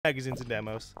magazines and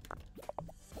demos.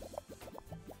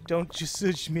 Don't just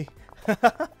judge me.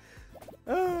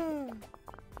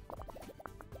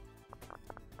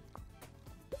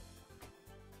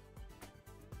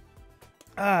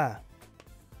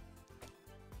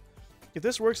 If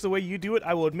this works the way you do it,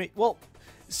 I will admit. Well,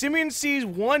 Simian Seas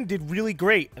 1 did really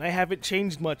great, and I haven't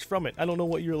changed much from it. I don't know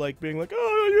what you're like, being like,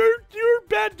 oh, you're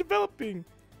bad developing.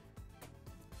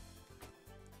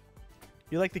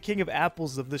 You're like the king of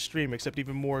apples of this stream, except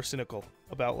even more cynical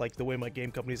about like the way my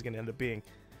game company is going to end up being.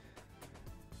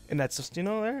 And that's just, you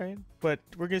know, all right. But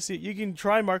we're going to see, you can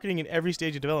try marketing in every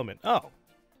stage of development. Oh.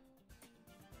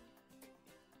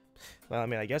 Well, I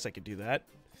mean, I guess I could do that.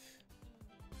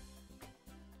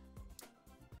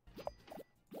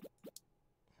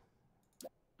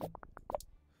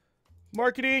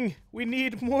 Marketing! We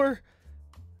need more!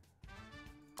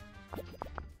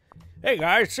 Hey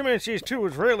guys, Simian Seas 2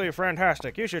 is really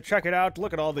fantastic. You should check it out.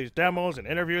 Look at all these demos and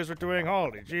interviews we're doing.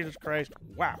 Holy Jesus Christ.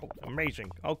 Wow. Amazing.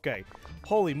 Okay.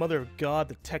 Holy mother of God,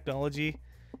 the technology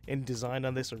and design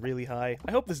on this are really high.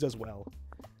 I hope this does well.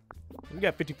 We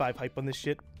got 55 hype on this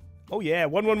shit. Oh yeah,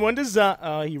 111 design.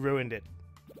 Oh, he ruined it.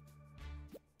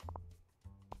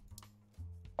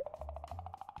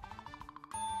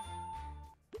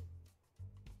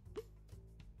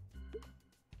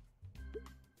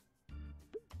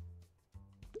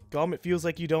 GaLm, it feels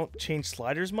like you don't change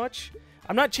sliders much.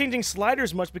 I'm not changing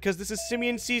sliders much because this is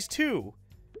Simian Seas 2.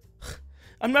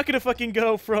 I'm not gonna fucking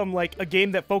go from, like, a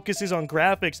game that focuses on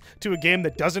graphics to a game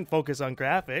that doesn't focus on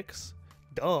graphics.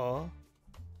 Duh.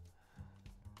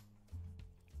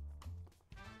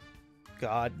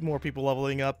 God, more people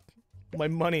leveling up. My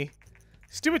money.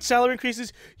 Stupid salary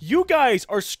increases. You guys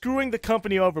are screwing the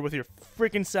company over with your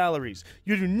freaking salaries.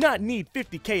 You do not need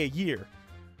 50K a year.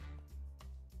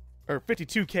 Or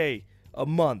 52K a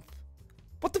month.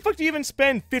 What the fuck do you even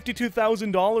spend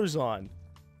 $52,000 on?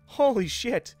 Holy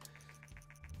shit.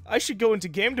 I should go into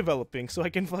game developing so I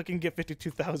can fucking get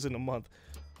 $52,000 a month.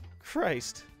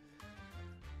 Christ.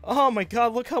 Oh my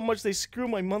god, look how much they screw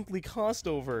my monthly cost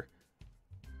over.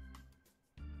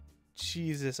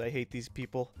 Jesus, I hate these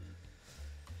people.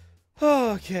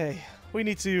 Okay. We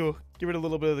need to get rid of a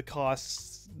little bit of the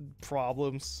cost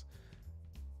problems.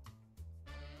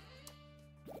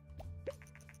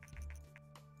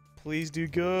 Please do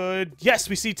good. Yes,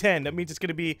 we see 10. That means it's going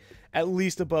to be at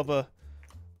least above a...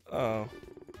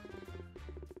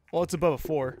 well, it's above a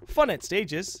 4. Fun at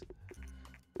stages.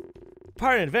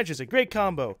 Pirate and Adventure is a great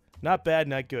combo. Not bad,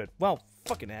 not good. Well,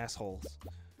 fucking assholes.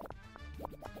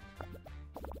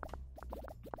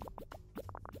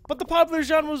 But the popular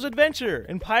genre was adventure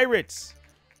and pirates.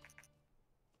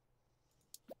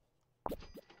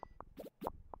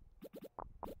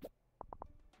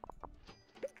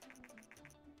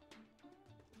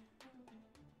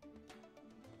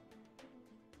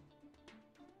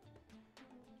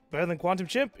 Better than Quantum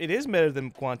Chimp? It is better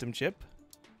than Quantum Chip.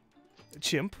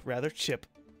 Chimp, rather. Chip.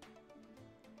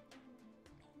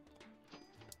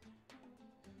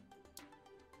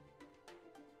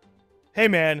 Hey,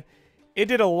 man. It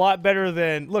did a lot better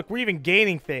than... Look, we're even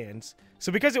gaining fans.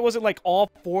 So because it wasn't like all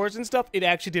 4s and stuff, it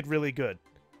actually did really good.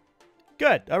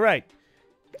 Good. All right.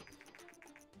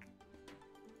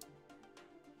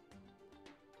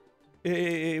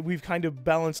 We've kind of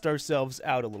balanced ourselves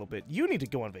out a little bit. You need to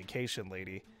go on vacation,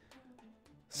 lady.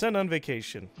 Send on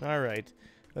vacation. Alright.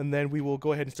 And then we will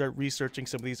go ahead and start researching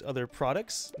some of these other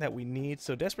products that we need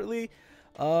so desperately.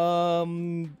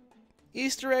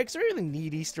 Easter eggs. Do I really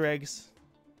need Easter eggs?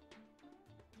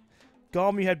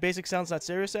 GaLm, you had basic sounds, not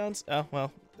stereo sounds? Oh,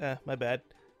 well. My bad.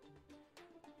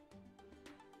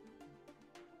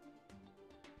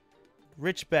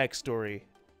 Rich backstory.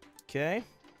 Okay.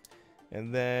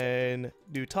 And then,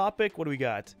 new topic. What do we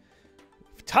got?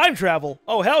 Time travel!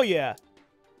 Oh, hell yeah!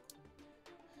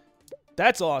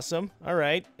 That's awesome.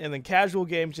 Alright. And then casual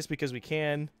games just because we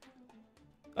can.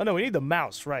 Oh, no, we need the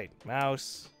mouse. Right.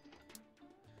 Mouse.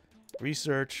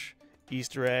 Research.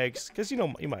 Easter eggs. Because, you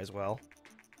know, you might as well.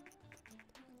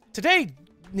 Today,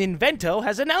 Ninvento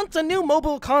has announced a new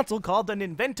mobile console called the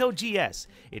Ninvento GS.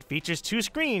 It features 2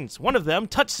 screens, one of them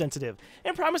touch-sensitive,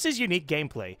 and promises unique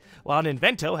gameplay. While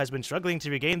Ninvento has been struggling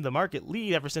to regain the market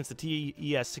lead ever since the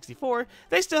TES64,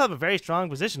 they still have a very strong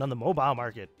position on the mobile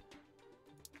market.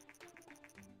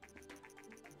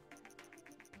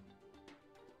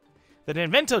 The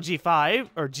Ninvento G5,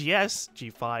 or GS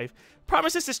G5,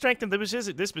 promises to strengthen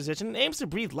this position and aims to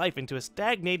breathe life into a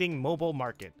stagnating mobile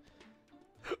market.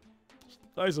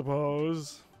 I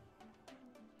suppose.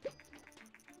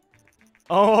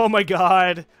 Oh my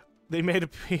god. They made a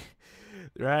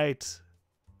right.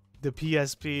 The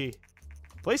PSP.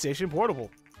 PlayStation Portable.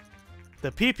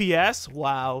 The PPS?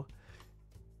 Wow.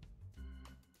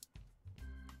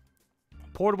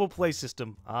 Portable play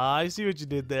system. I see what you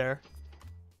did there.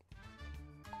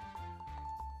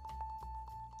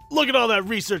 Look at all that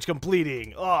research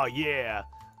completing. Oh, yeah.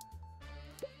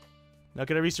 Now,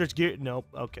 can I research gear? Nope.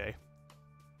 Okay.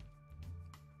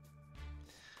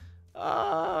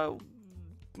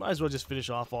 Might as well just finish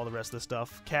off all the rest of the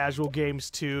stuff. Casual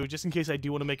games, too, just in case I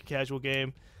do want to make a casual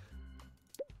game.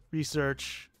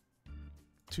 Research.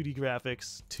 2D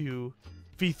graphics. 2.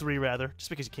 V3, rather. Just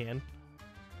because you can.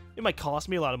 It might cost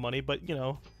me a lot of money, but, you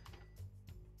know.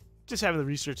 Just having the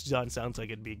research done sounds like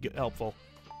it'd be helpful.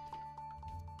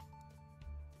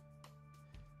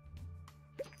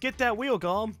 Get that wheel,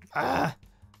 GaLm. Ah!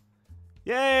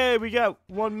 Yay, we got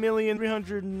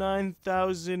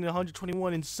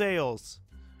 1,309,121 in sales.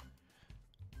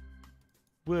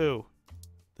 Woo.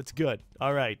 That's good.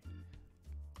 Alright.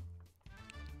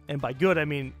 And by good, I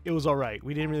mean it was alright.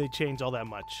 We didn't really change all that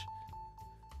much.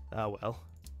 Oh, well.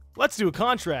 Let's do a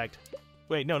contract.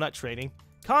 Wait, no, not training.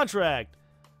 Contract.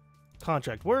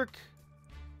 Contract work.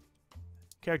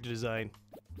 Character design.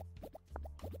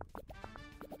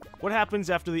 What happens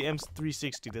after the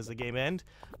M360? Does the game end?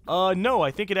 No,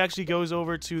 I think it actually goes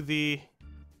over to the...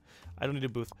 I don't need a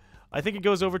booth. I think it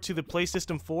goes over to the Play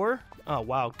System 4. Oh,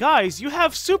 wow. Guys, you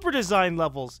have super design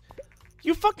levels.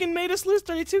 You fucking made us lose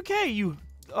 32K. You...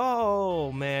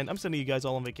 Oh, man. I'm sending you guys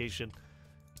all on vacation.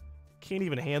 Can't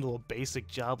even handle a basic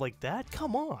job like that?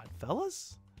 Come on,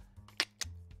 fellas.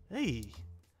 Hey.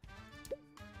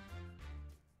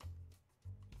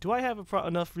 Do I have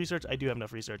enough research? I do have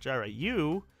enough research. All right,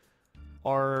 you...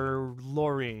 Or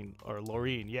Laureen.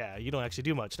 Yeah, you don't actually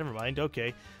do much. Never mind.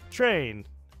 Okay. Train.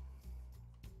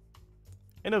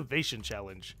 Innovation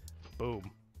challenge.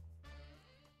 Boom.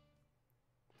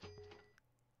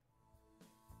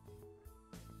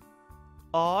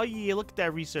 Aw, yeah, look at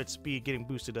that research speed getting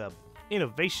boosted up.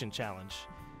 Innovation challenge.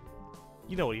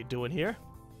 You know what you're doing here.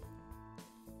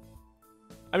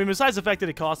 I mean, besides the fact that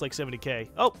it costs like 70K.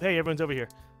 Oh, hey, everyone's over here.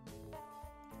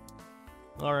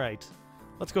 Alright.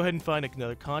 Let's go ahead and find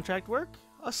another contract work.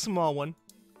 A small one.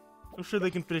 I'm sure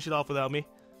they can finish it off without me.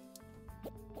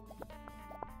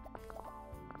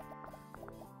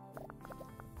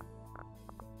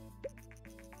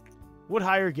 Would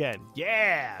hire again.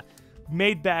 Yeah!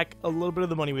 Made back a little bit of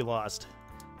the money we lost.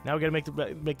 Now we gotta make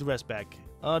the rest back.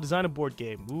 Design a board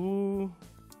game. Ooh.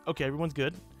 Okay, everyone's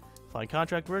good. Find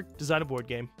contract work. Design a board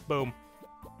game. Boom.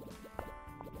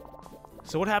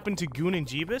 So what happened to Goon and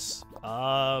Jeebus?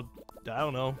 I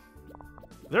don't know.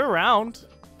 They're around.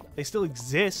 They still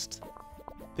exist.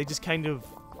 They just kind of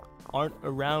aren't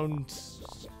around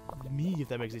me, if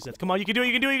that makes any sense. Come on, you can do it,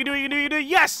 you can do it, you can do it, you can do it, you can do it.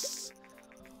 Yes!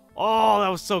 Oh, that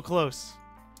was so close.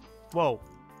 Whoa.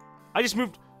 I just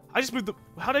moved the...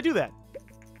 How'd I do that?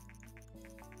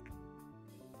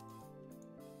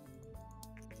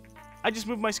 I just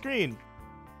moved my screen.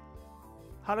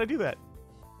 How'd I do that?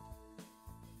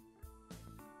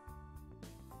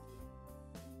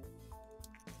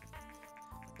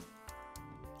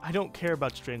 I don't care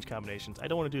about strange combinations. I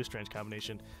don't want to do a strange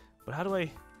combination. But how do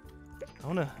I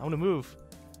wanna move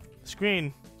the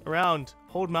screen around,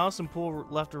 hold mouse and pull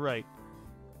left or right.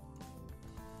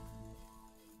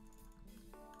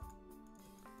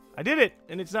 I did it,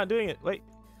 and it's not doing it. Wait.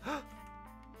 I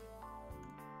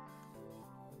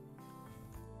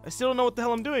still don't know what the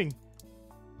hell I'm doing.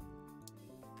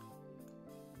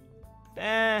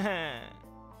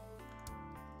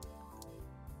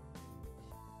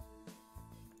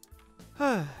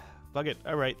 Fuck it.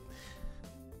 Alright.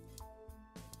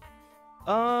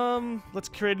 Let's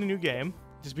create a new game.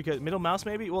 Just because middle mouse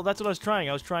maybe? Well, that's what I was trying.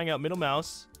 I was trying out middle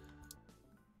mouse.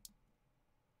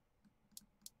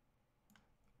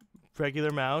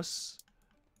 Regular mouse.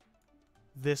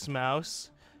 This mouse.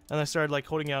 And I started like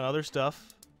holding out other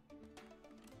stuff.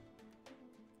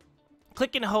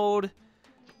 Click and hold.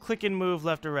 Click and move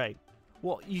left or right.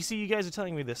 Well, you see, you guys are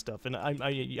telling me this stuff, and I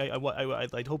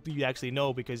hope that you actually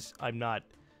know because I'm not.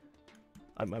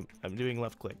 I'm doing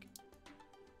left click.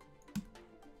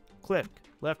 Click,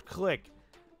 left click,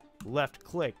 left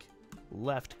click,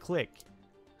 left click,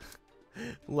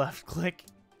 left click.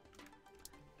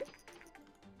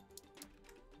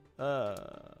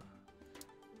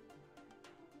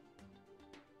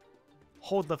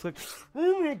 Hold left click.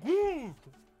 Oh my god.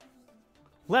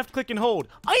 Left click and hold.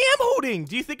 I am holding!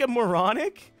 Do you think I'm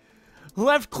moronic?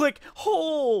 Left click,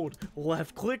 hold!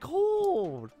 Left click,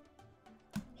 hold!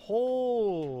 Hold!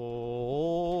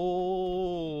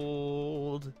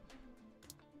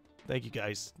 Thank you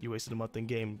guys. You wasted a month in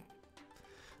game.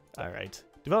 Alright.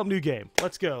 Develop new game.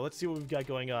 Let's go. Let's see what we've got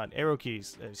going on. Arrow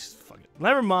keys. Fuck it.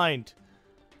 Never mind.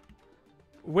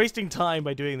 wasting time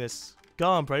by doing this.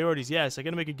 GaLm, priorities, yes, I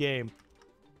gotta make a game.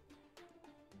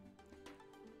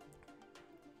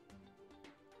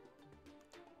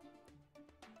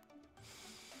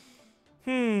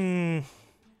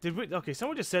 Did we? Okay,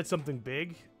 someone just said something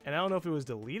big, and I don't know if it was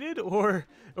deleted or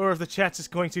if the chat's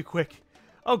just going too quick.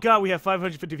 Oh god, we have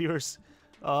 550 viewers.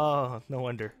 Oh, no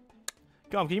wonder.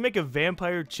 GaLm, can you make a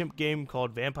vampire chimp game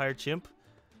called Vampire Chimp?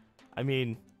 I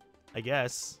mean, I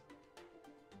guess.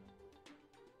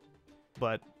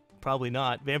 But probably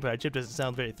not. Vampire Chimp doesn't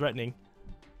sound very threatening.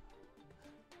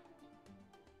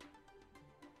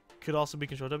 Could also be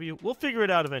Control W. We'll figure it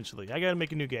out eventually. I gotta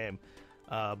make a new game.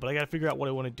 But I gotta figure out what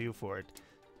I want to do for it.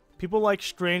 People like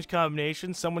strange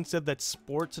combinations. Someone said that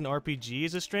sports and RPG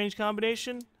is a strange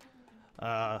combination.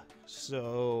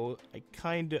 So I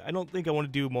don't think I want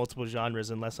to do multiple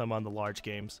genres unless I'm on the large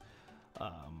games.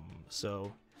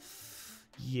 So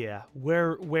yeah,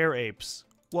 were apes.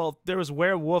 Well, there was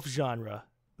werewolf genre.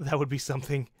 That would be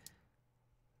something.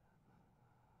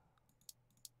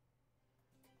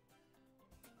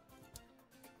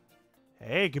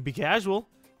 Hey, it could be casual.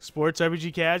 Sports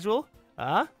RPG casual.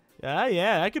 Yeah,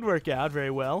 that could work out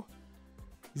very well.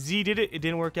 Z did it. It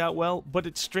didn't work out well, but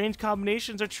its strange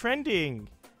combinations are trending.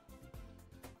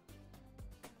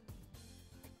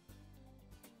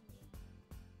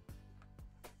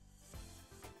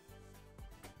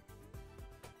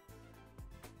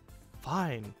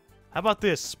 Fine. How about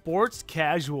this? Sports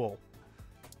casual.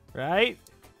 Right?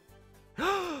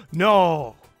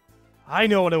 No. I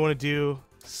know what I want to do.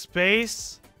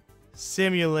 Space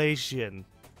simulation.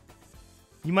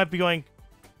 You might be going,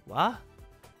 what?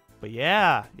 But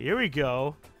yeah, here we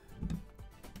go.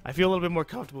 I feel a little bit more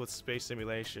comfortable with space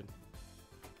simulation.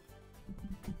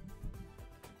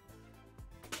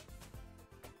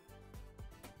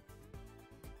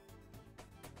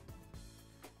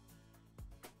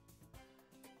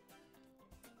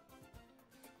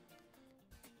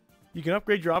 You can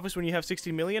upgrade your office when you have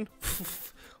 16 million?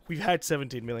 We've had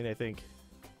 17 million, I think.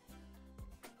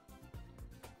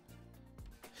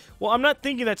 Well, I'm not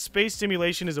thinking that space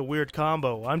simulation is a weird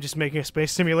combo. I'm just making a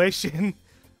space simulation.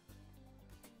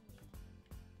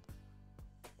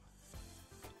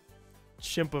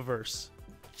 Chimpaverse.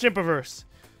 Chimpaverse.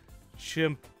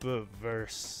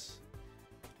 Chimpaverse.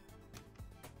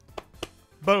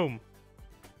 Boom.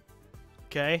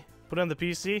 Okay. Put it on the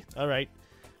PC. Alright.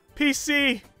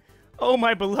 PC! Oh,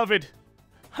 my beloved.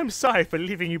 I'm sorry for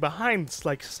leaving you behind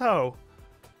like so.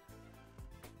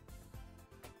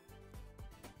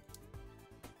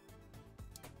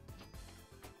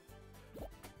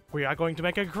 We are going to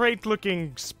make a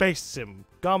great-looking space sim.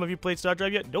 GaLm, have you played Star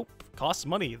Drive yet? Nope. Costs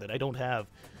money that I don't have.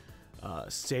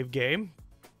 Save game.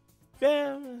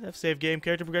 Yeah, have save game.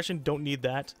 Character progression, don't need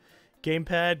that.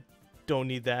 Gamepad, don't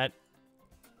need that.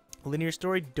 Linear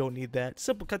story, don't need that.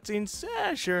 Simple cutscenes,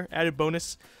 sure. Added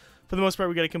bonus. For the most part,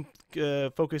 we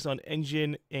gotta focus on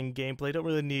engine and gameplay. Don't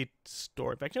really need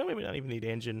story. In fact, you know, maybe not even need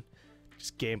engine.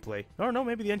 Just gameplay. Or no,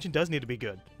 maybe the engine does need to be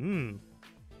good.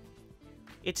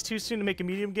 It's too soon to make a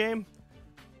medium game?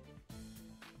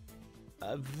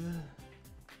 I've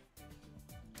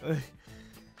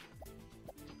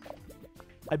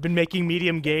been making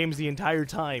medium games the entire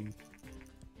time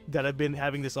that I've been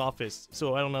having this office.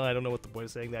 So I don't know what the point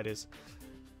of saying that is.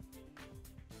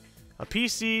 A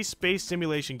PC space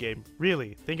simulation game.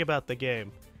 Really, think about the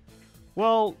game.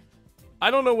 Well, I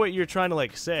don't know what you're trying to,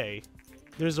 like, say.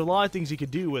 There's a lot of things you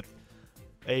could do with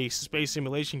a space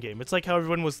simulation game. It's like how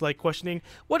everyone was, like, questioning,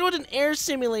 what would an air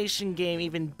simulation game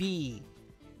even be?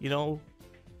 You know?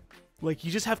 Like,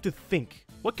 you just have to think.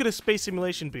 What could a space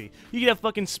simulation be? You could have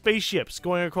fucking spaceships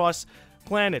going across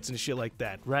planets and shit like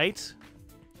that, right?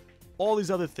 All these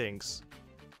other things.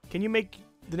 Can you make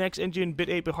the next engine bit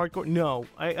 8-bit hardcore? No.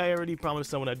 I already promised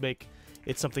someone I'd make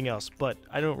it something else, but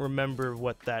I don't remember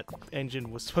what that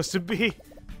engine was supposed to be.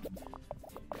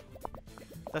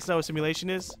 That's not what simulation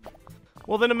is?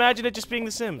 Well, then imagine it just being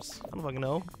The Sims. I don't fucking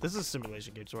know. This is a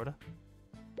simulation game, sorta.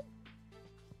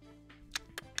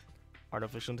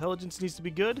 Artificial intelligence needs to be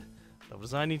good. Level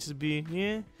design needs to be,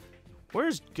 yeah.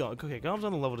 Where's GaLm? Okay, GaLm's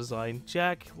on the level design.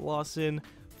 Jack Lawson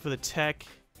for the tech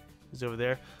is over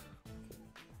there.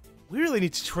 We really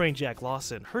need to train Jack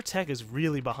Lawson. Her tech is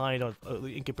really behind on,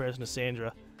 in comparison to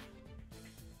Sandra.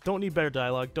 Don't need better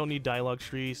dialogue. Don't need dialogue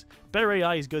trees. Better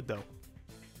AI is good, though.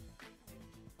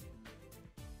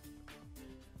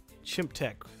 Chimp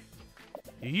Tech.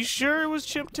 Are you sure it was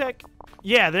Chimp Tech?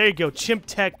 Yeah, there you go. Chimp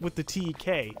Tech with the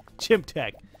TK. Chimp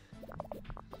Tech.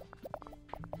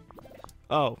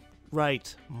 Oh,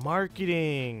 right.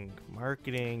 Marketing.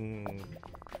 Marketing.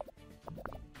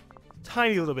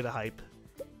 Tiny little bit of hype.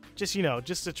 Just, you know,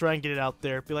 just to try and get it out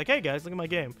there. Be like, hey guys, look at my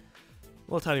game.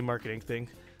 A little tiny marketing thing.